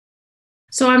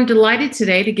So I'm delighted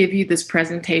today to give you this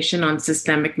presentation on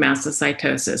systemic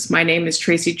mastocytosis. My name is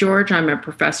Tracy George. I'm a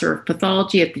professor of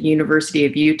pathology at the University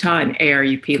of Utah and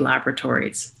ARUP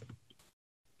Laboratories.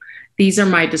 These are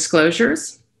my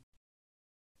disclosures.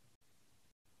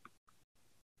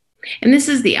 And this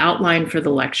is the outline for the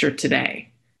lecture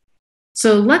today.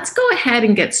 So let's go ahead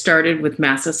and get started with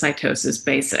mastocytosis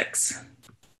basics.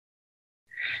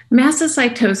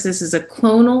 Mastocytosis is a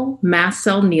clonal mast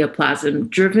cell neoplasm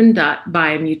driven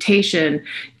by a mutation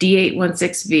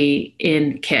D816V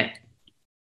in KIT.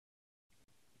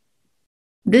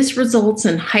 This results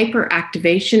in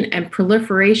hyperactivation and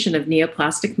proliferation of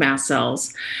neoplastic mast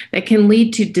cells that can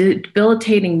lead to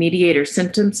debilitating mediator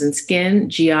symptoms in skin,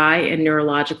 GI, and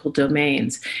neurological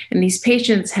domains. And these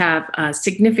patients have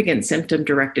significant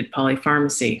symptom-directed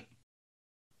polypharmacy.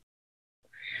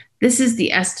 This is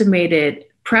the estimated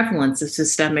prevalence of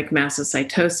systemic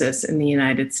mastocytosis in the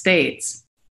United States.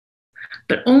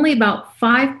 But only about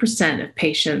 5% of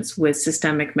patients with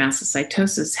systemic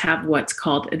mastocytosis have what's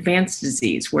called advanced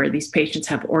disease, where these patients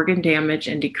have organ damage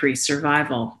and decreased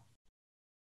survival.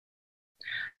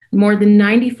 More than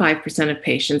 95% of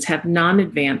patients have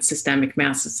non-advanced systemic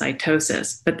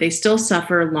mastocytosis, but they still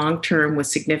suffer long-term with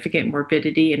significant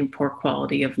morbidity and poor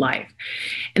quality of life.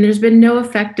 And there's been no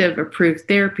effective approved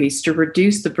therapies to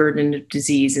reduce the burden of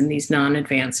disease in these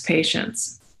non-advanced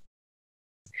patients.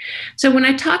 So when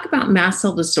I talk about mast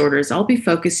cell disorders, I'll be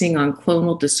focusing on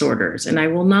clonal disorders, and I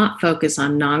will not focus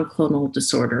on non-clonal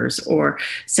disorders or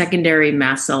secondary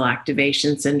mast cell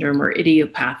activation syndrome or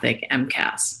idiopathic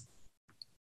MCAS.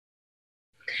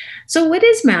 So what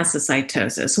is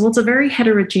mastocytosis? Well, it's a very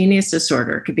heterogeneous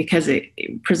disorder because it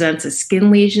presents as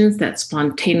skin lesions that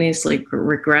spontaneously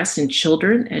regress in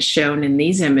children, as shown in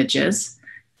these images,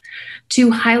 to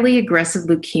highly aggressive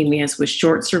leukemias with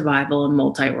short survival and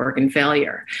multi-organ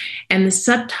failure. And the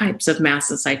subtypes of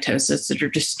mastocytosis that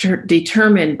are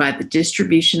determined by the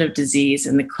distribution of disease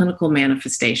and the clinical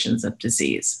manifestations of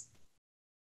disease.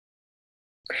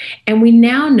 And we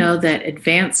now know that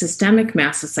advanced systemic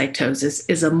mastocytosis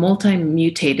is a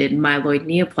multi-mutated myeloid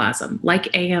neoplasm,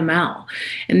 like AML.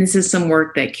 And this is some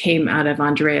work that came out of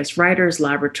Andreas Reiter's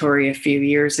laboratory a few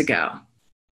years ago.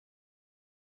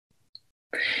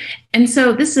 And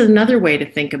so this is another way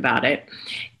to think about it.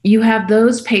 You have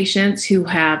those patients who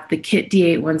have the KIT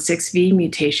D816V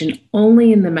mutation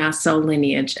only in the mast cell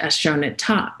lineage, as shown at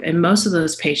top. And most of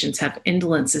those patients have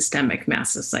indolent systemic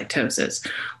mastocytosis,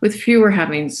 with fewer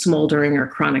having smoldering or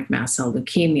chronic mast cell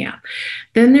leukemia.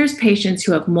 Then there's patients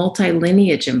who have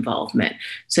multi-lineage involvement.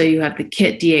 So you have the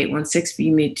KIT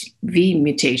D816V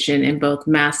mutation in both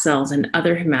mast cells and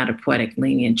other hematopoietic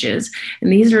lineages.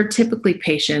 And these are typically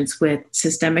patients with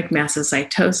systemic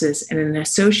mastocytosis and an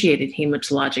associated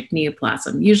hematologic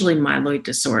neoplasm, usually myeloid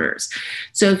disorders.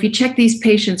 So if you check these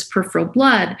patients' peripheral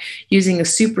blood using a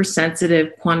super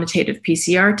sensitive quantitative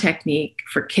PCR technique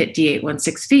for KIT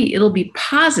D816V, it'll be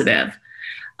positive,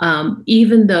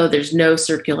 even though there's no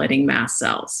circulating mast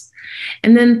cells.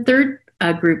 And then third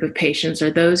group of patients are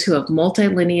those who have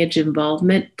multi-lineage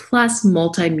involvement plus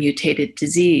multi-mutated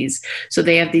disease. So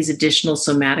they have these additional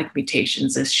somatic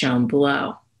mutations as shown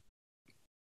below.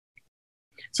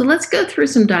 So let's go through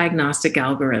some diagnostic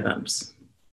algorithms.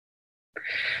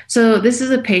 So this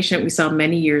is a patient we saw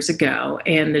many years ago,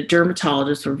 and the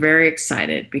dermatologists were very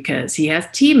excited because he has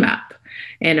TMAP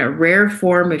and a rare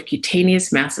form of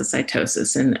cutaneous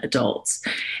mastocytosis in adults.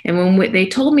 And when they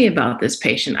told me about this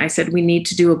patient, I said, we need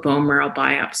to do a bone marrow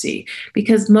biopsy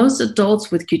because most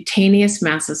adults with cutaneous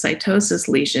mastocytosis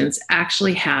lesions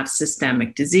actually have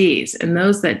systemic disease. And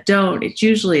those that don't, it's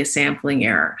usually a sampling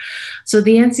error. So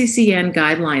the NCCN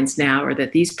guidelines now are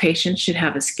that these patients should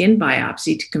have a skin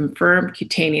biopsy to confirm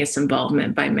cutaneous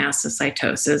involvement by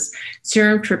mastocytosis,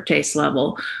 serum tryptase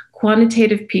level,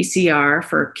 quantitative PCR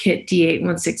for KIT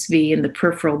D816V in the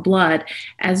peripheral blood,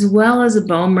 as well as a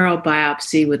bone marrow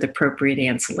biopsy with appropriate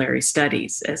ancillary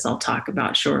studies, as I'll talk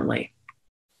about shortly.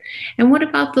 And what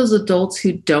about those adults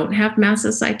who don't have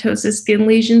mastocytosis skin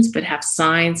lesions, but have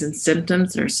signs and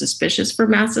symptoms that are suspicious for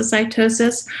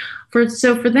mastocytosis?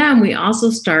 So for them, we also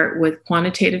start with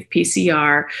quantitative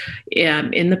PCR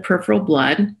in the peripheral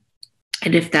blood.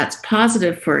 And if that's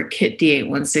positive for a KIT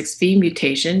D816V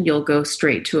mutation, you'll go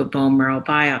straight to a bone marrow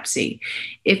biopsy.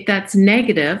 If that's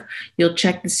negative, you'll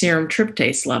check the serum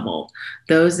tryptase level.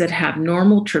 Those that have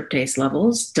normal tryptase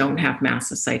levels don't have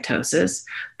mastocytosis.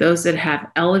 Those that have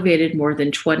elevated more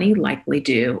than 20 likely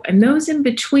do. And those in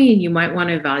between, you might want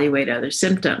to evaluate other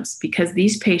symptoms because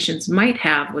these patients might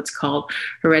have what's called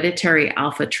hereditary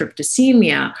alpha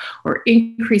tryptosemia, or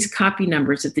increased copy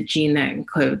numbers of the gene that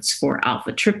encodes for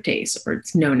alpha tryptase, or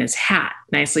it's known as HAT,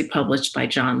 nicely published by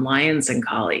John Lyons and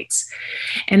colleagues.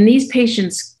 And these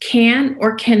patients can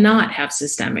or cannot have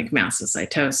systemic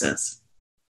mastocytosis.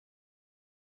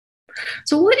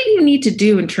 So what do you need to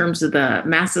do in terms of the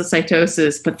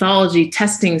mastocytosis pathology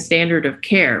testing standard of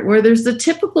care, where there's the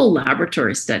typical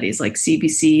laboratory studies like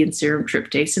CBC and serum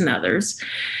tryptase and others?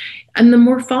 And the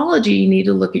morphology, you need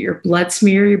to look at your blood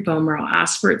smear, your bone marrow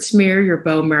aspirate smear, your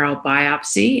bone marrow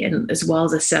biopsy, and as well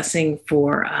as assessing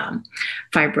for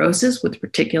fibrosis with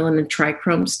reticulin and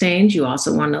trichrome stains. You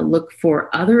also want to look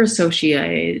for other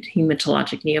associated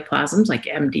hematologic neoplasms like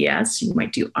MDS. You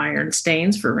might do iron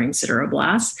stains for ring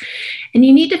sideroblasts. And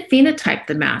you need to phenotype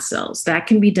the mast cells. That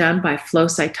can be done by flow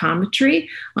cytometry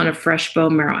on a fresh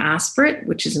bone marrow aspirate,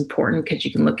 which is important because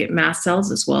you can look at mast cells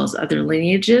as well as other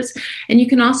lineages. And you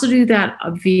can also do that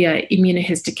via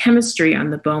immunohistochemistry on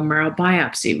the bone marrow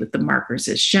biopsy with the markers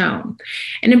as shown.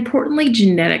 And importantly,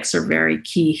 genetics are very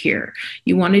key here.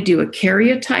 You want to do a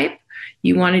karyotype.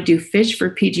 You want to do FISH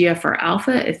for PGFR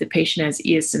alpha if the patient has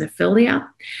eosinophilia.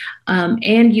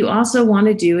 And you also want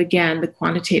to do, again, the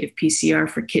quantitative PCR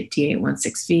for KIT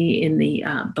D816V in the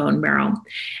bone marrow,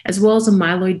 as well as a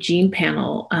myeloid gene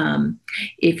panel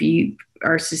if you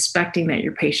are suspecting that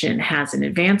your patient has an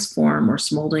advanced form or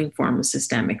smoldering form of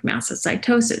systemic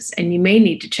mastocytosis. And you may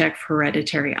need to check for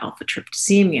hereditary alpha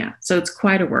tryptosemia. So it's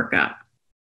quite a workup.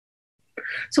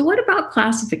 So what about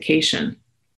classification?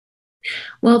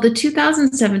 Well, the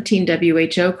 2017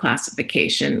 WHO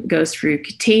classification goes through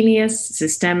cutaneous,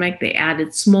 systemic. They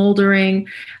added smoldering.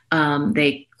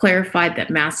 They clarified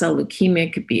that mast cell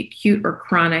leukemia could be acute or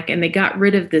chronic, and they got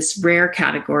rid of this rare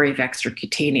category of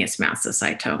extracutaneous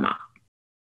mastocytoma.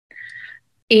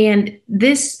 And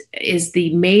this is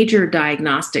the major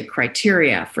diagnostic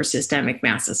criteria for systemic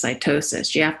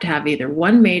mastocytosis. You have to have either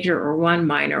one major or one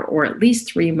minor, or at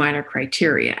least 3 minor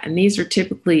criteria. And these are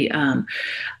typically done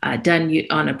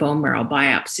on a bone marrow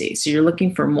biopsy. So you're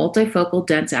looking for multifocal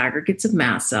dense aggregates of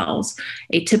mast cells,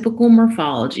 atypical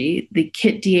morphology, the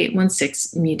KIT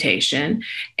D816 mutation,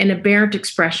 and aberrant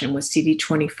expression with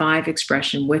CD25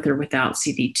 expression with or without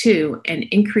CD2, and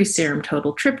increased serum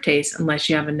total tryptase unless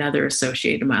you have another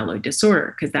associated myeloid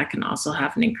disorder, because that can also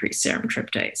have an increased serum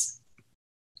tryptase.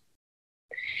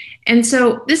 And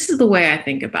so this is the way I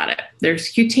think about it. There's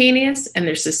cutaneous and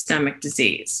there's systemic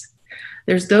disease.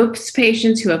 There's those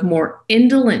patients who have more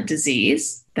indolent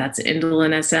disease, that's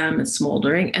indolent SM and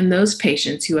smoldering, and those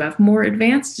patients who have more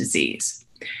advanced disease.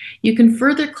 You can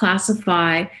further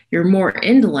classify your more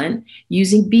indolent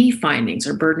using B findings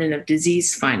or burden of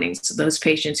disease findings. So those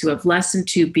patients who have less than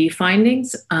 2 B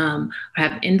findings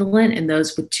have indolent, and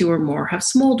those with 2 or more have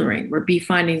smoldering, where B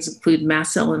findings include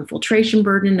mast cell infiltration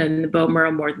burden in the bone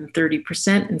marrow more than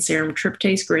 30% and serum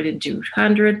tryptase greater than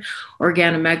 200,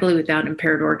 organomegaly without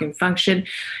impaired organ function,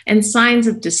 and signs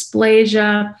of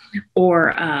dysplasia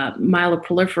or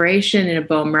myeloproliferation in a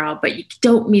bone marrow, but you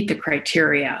don't meet the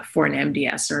criteria for an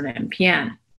MDS or an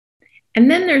MPN.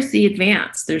 And then there's the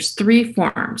advanced. There's 3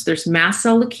 forms. There's mast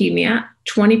cell leukemia,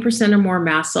 20% or more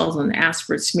mast cells on the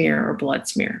aspirate smear or blood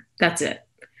smear. That's it.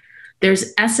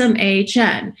 There's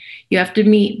SMAHN. You have to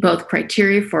meet both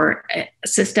criteria for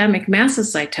systemic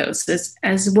mastocytosis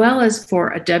as well as for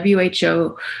a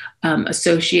WHO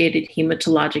associated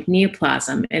hematologic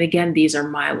neoplasm. And again, these are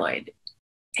myeloid.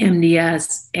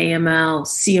 MDS, AML,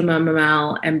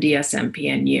 CMML, MDS,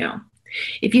 MPNU.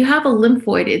 If you have a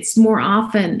lymphoid, it's more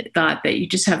often thought that you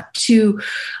just have 2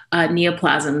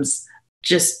 neoplasms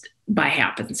just by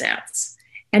happenstance.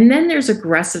 And then there's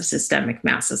aggressive systemic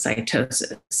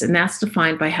mastocytosis, and that's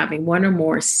defined by having 1 or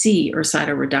more C or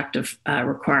cytoreductive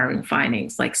requiring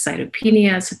findings like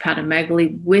cytopenias,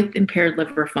 hepatomegaly with impaired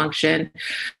liver function,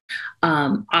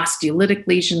 osteolytic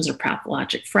lesions or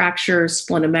pathologic fractures,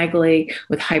 splenomegaly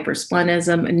with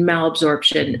hypersplenism, and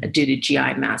malabsorption due to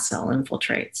GI mast cell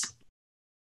infiltrates.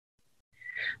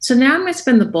 So now I'm going to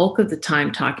spend the bulk of the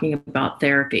time talking about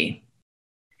therapy.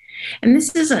 And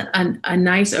this is a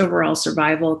nice overall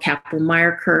survival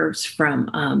Kaplan-Meier curves from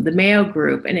the Mayo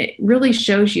Group, and it really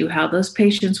shows you how those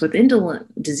patients with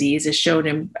indolent disease, as shown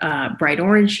in bright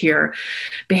orange here,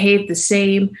 behave the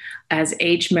same as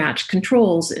age-matched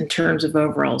controls in terms of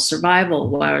overall survival,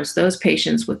 whereas those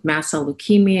patients with mast cell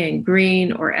leukemia in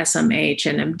green, or SMH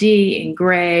and MD in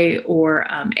gray, or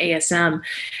ASM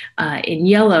in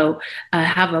yellow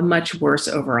have a much worse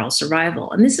overall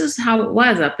survival. And this is how it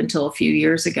was up until a few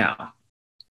years ago.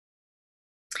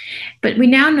 But we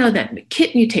now know that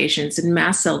KIT mutations in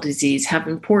mast cell disease have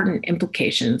important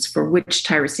implications for which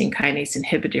tyrosine kinase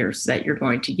inhibitors that you're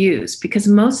going to use, because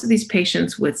most of these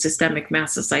patients with systemic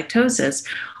mastocytosis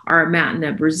are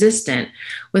imatinib resistant,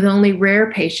 with only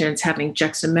rare patients having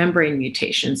juxtamembrane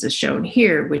mutations, as shown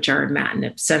here, which are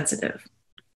imatinib sensitive.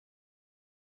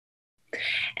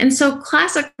 And so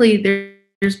classically,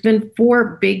 there's been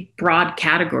four big broad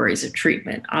categories of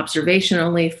treatment: observation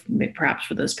only, perhaps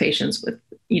for those patients with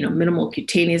minimal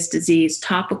cutaneous disease;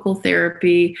 topical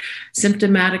therapy;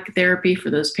 symptomatic therapy for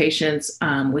those patients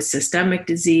with systemic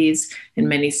disease and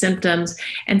many symptoms;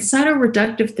 and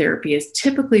cytoreductive therapy has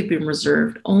typically been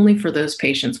reserved only for those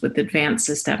patients with advanced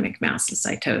systemic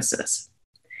mastocytosis.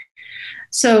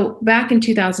 So back in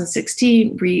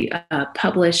 2016, we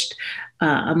published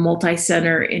a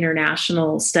multi-center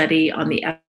international study on the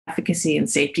efficacy and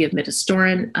safety of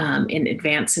midostaurin in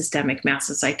advanced systemic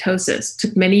mastocytosis. It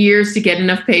took many years to get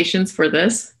enough patients for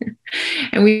this.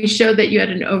 And we showed that you had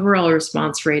an overall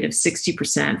response rate of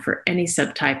 60% for any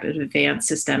subtype of advanced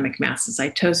systemic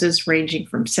mastocytosis, ranging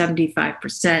from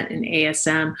 75% in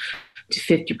ASM to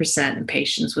 50% in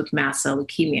patients with mast cell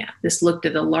leukemia. This looked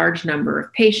at a large number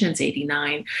of patients,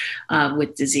 89,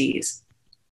 with disease.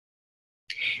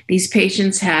 These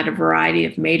patients had a variety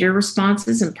of major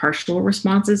responses and partial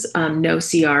responses, no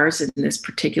CRs in this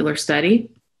particular study.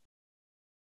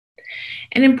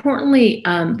 And importantly,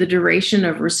 the duration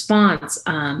of response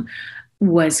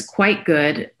was quite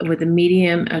good, with a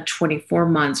median of 24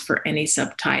 months for any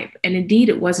subtype. And indeed,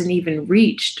 it wasn't even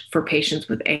reached for patients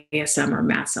with ASM or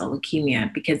mast cell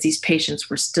leukemia, because these patients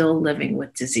were still living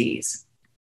with disease.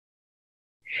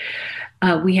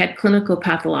 We had clinical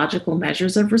pathological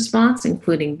measures of response,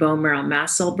 including bone marrow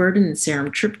mast cell burden and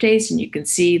serum tryptase. And you can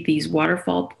see these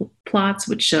waterfall plots,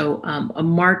 which show a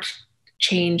marked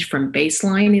change from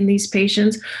baseline in these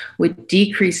patients, with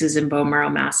decreases in bone marrow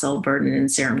mast cell burden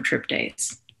and serum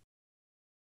tryptase.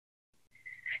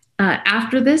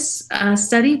 After this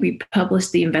study, we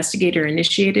published the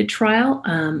investigator-initiated trial,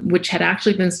 which had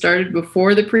actually been started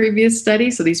before the previous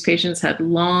study. So these patients had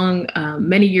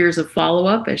many years of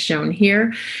follow-up, as shown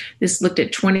here. This looked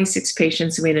at 26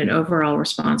 patients who had an overall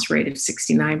response rate of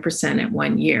 69% at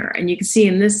 1 year. And you can see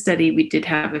in this study, we did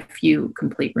have a few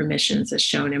complete remissions, as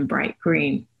shown in bright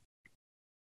green.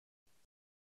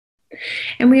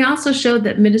 And we also showed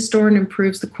that midostaurin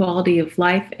improves the quality of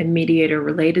life and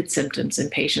mediator-related symptoms in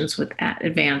patients with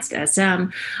advanced SM,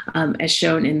 as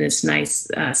shown in this nice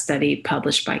study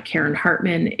published by Karen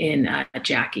Hartman in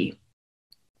JACI.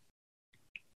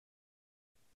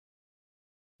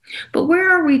 But where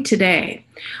are we today?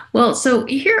 Well, so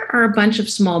here are a bunch of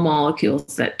small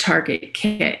molecules that target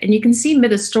KIT, and you can see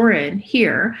midostaurin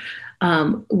here,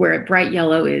 where bright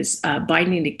yellow is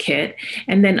binding to KIT.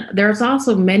 And then there's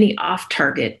also many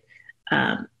off-target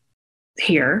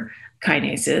here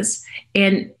kinases.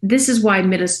 And this is why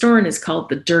midostaurin is called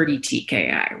the dirty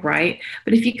TKI, right?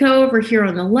 But if you go over here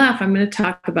on the left, I'm going to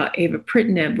talk about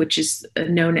avapritinib, which is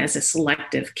known as a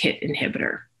selective KIT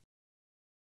inhibitor.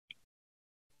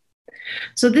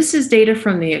 So this is data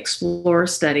from the Explorer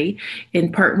study.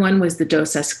 In part 1 was the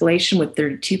dose escalation with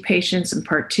 32 patients, and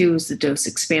part 2 was the dose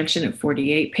expansion at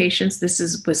 48 patients. This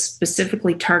was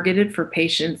specifically targeted for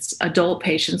adult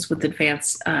patients with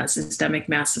advanced systemic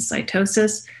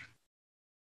mastocytosis.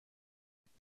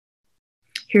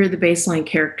 Here are the baseline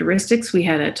characteristics. We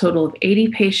had a total of 80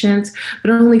 patients,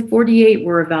 but only 48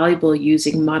 were evaluable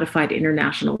using modified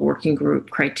international working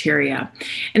group criteria.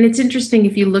 And it's interesting,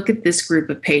 if you look at this group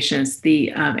of patients,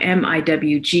 the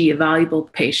MIWG evaluable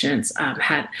patients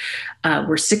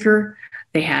were sicker.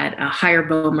 They had a higher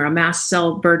bone marrow mast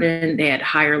cell burden. They had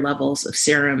higher levels of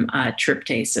serum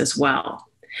tryptase as well.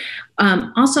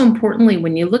 Also importantly,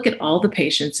 when you look at all the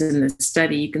patients in this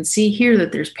study, you can see here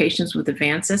that there's patients with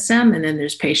advanced SM, and then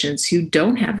there's patients who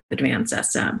don't have advanced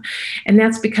SM. And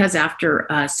that's because after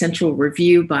central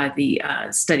review by the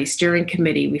study steering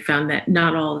committee, we found that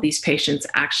not all of these patients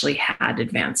actually had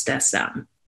advanced SM.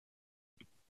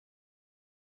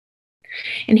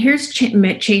 And here's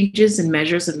changes in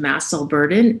measures of mast cell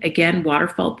burden. Again,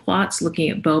 waterfall plots looking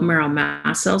at bone marrow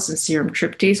mast cells and serum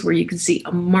tryptase, where you can see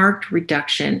a marked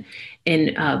reduction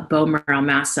in bone marrow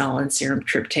mast cell and serum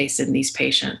tryptase in these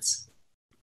patients.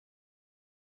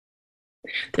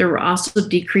 There were also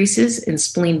decreases in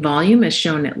spleen volume, as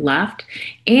shown at left,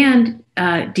 and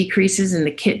decreases in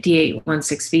the KIT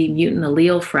D816V mutant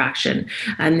allele fraction.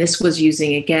 And this was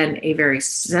using, again, a very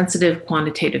sensitive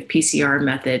quantitative PCR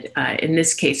method, in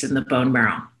this case in the bone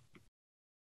marrow.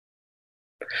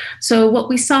 So what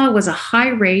we saw was a high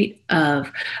rate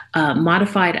of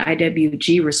modified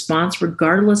IWG response,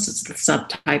 regardless of the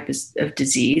subtype of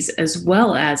disease, as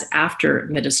well as after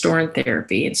midostaurin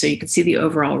therapy. And so you can see the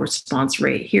overall response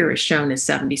rate here is shown as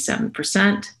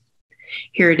 77%.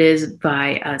 Here it is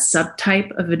by a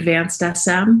subtype of advanced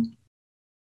SM.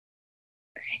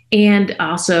 And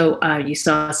also you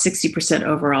saw a 60%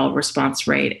 overall response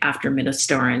rate after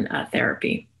midostaurin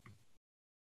therapy.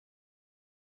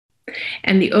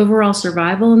 And the overall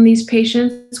survival in these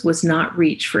patients was not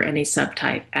reached for any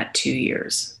subtype at 2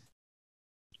 years.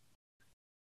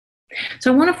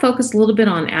 So I want to focus a little bit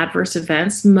on adverse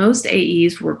events. Most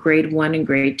AEs were grade 1 and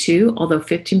grade 2, although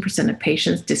 15% of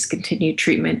patients discontinued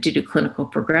treatment due to clinical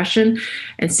progression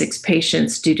and 6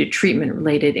 patients due to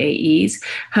treatment-related AEs.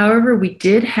 However, we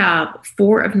did have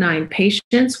 4 of 9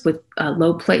 patients with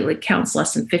low platelet counts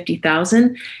less than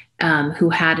 50,000 who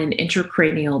had an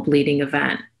intracranial bleeding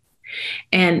event.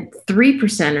 And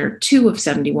 3%, or 2 of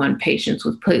 71 patients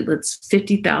with platelets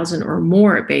 50,000 or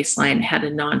more at baseline, had a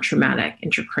non-traumatic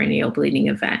intracranial bleeding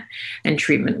event and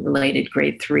treatment-related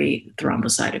grade 3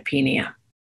 thrombocytopenia.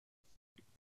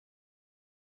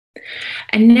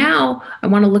 And now I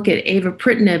want to look at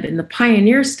avapritinib in the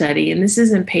PIONEER study, and this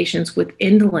is in patients with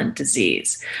indolent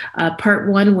disease. Part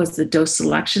 1 was the dose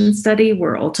selection study,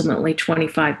 where ultimately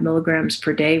 25 milligrams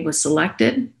per day was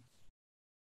selected.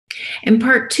 And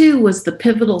part 2 was the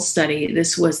pivotal study.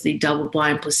 This was the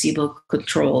double-blind,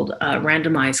 placebo-controlled,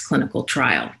 randomized clinical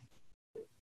trial.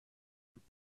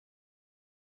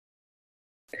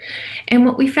 And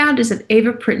what we found is that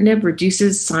avapritinib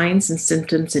reduces signs and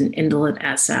symptoms in indolent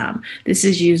SM. This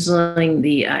is using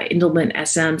the indolent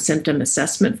SM symptom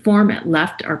assessment form. At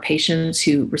left are patients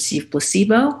who receive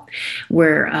placebo,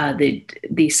 where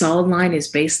the solid line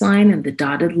is baseline and the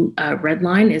dotted red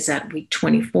line is at week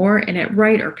 24. And at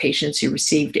right are patients who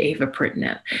received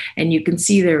avapritinib. And you can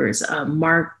see there is a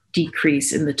marked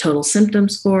decrease in the total symptom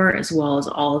score, as well as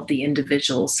all of the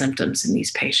individual symptoms in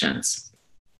these patients.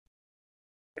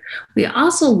 We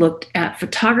also looked at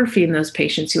photography in those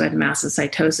patients who had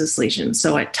mastocytosis lesions.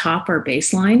 So at top are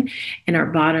baseline, and our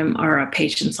bottom are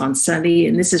patients on study,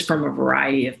 and this is from a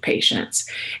variety of patients.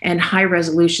 And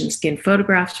high-resolution skin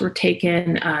photographs were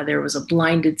taken. There was a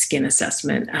blinded skin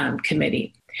assessment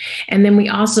committee. And then we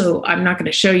also, I'm not going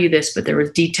to show you this, but there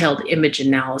was detailed image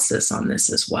analysis on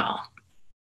this as well.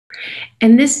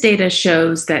 And this data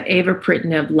shows that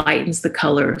avapritinib lightens the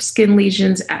color of skin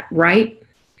lesions. At right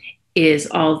is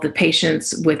all of the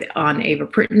patients on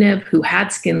avapritinib who had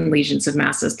skin lesions of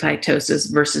mastocytosis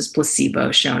versus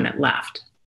placebo, shown at left.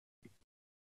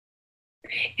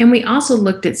 And we also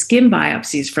looked at skin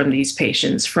biopsies from these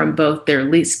patients, from both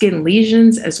their skin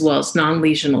lesions as well as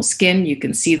non-lesional skin. You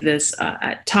can see this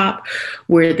at top,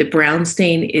 where the brown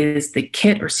stain is the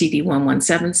KIT or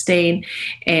CD117 stain,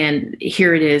 and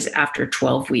here it is after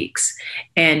 12 weeks.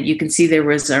 And you can see there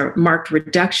was a marked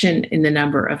reduction in the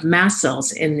number of mast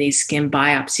cells in these skin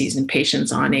biopsies in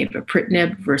patients on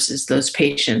avapritinib versus those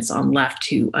patients on left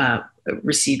who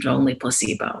received only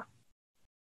placebo.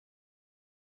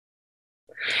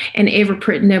 And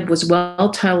avapritinib was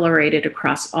well tolerated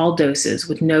across all doses,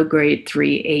 with no grade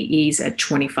 3 AEs at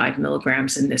 25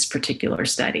 milligrams in this particular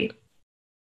study.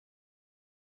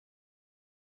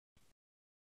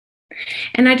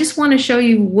 And I just want to show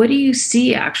you, what do you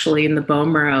see actually in the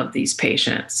bone marrow of these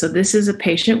patients? So this is a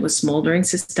patient with smoldering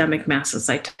systemic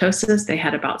mastocytosis. They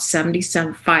had about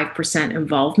 75%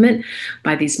 involvement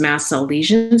by these mast cell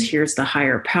lesions. Here's the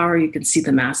higher power. You can see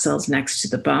the mast cells next to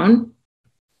the bone.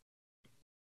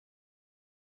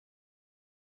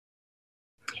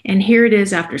 And here it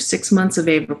is after 6 months of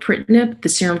avapritinib. The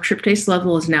serum tryptase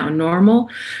level is now normal.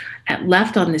 At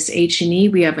left on this H&E,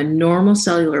 we have a normal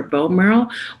cellular bone marrow.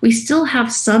 We still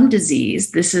have some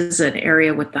disease. This is an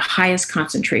area with the highest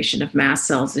concentration of mast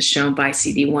cells, as shown by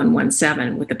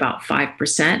CD117, with about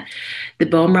 5%. The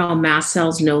bone marrow mast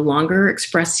cells no longer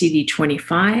express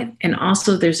CD25, and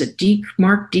also there's a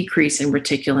marked decrease in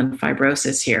reticulin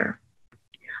fibrosis here.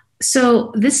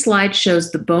 So this slide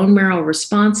shows the bone marrow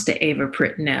response to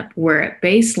avapritinib, where at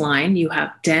baseline you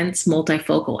have dense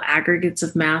multifocal aggregates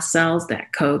of mast cells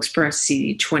that co-express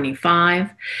CD25.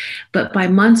 But by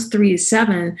months 3 to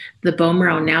 7, the bone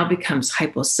marrow now becomes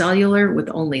hypocellular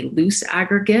with only loose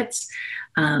aggregates.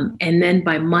 And then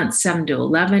by month 7 to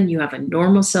 11, you have a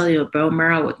normal cellular bone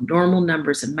marrow with normal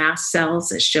numbers of mast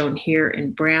cells, as shown here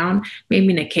in brown,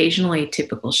 maybe an occasionally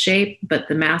atypical shape, but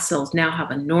the mast cells now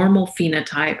have a normal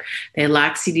phenotype. They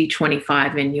lack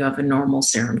CD25, and you have a normal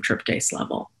serum tryptase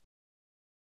level.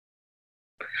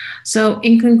 So,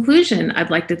 in conclusion,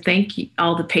 I'd like to thank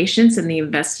all the patients and the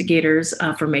investigators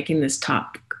for making this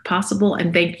talk possible,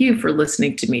 and thank you for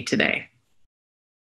listening to me today.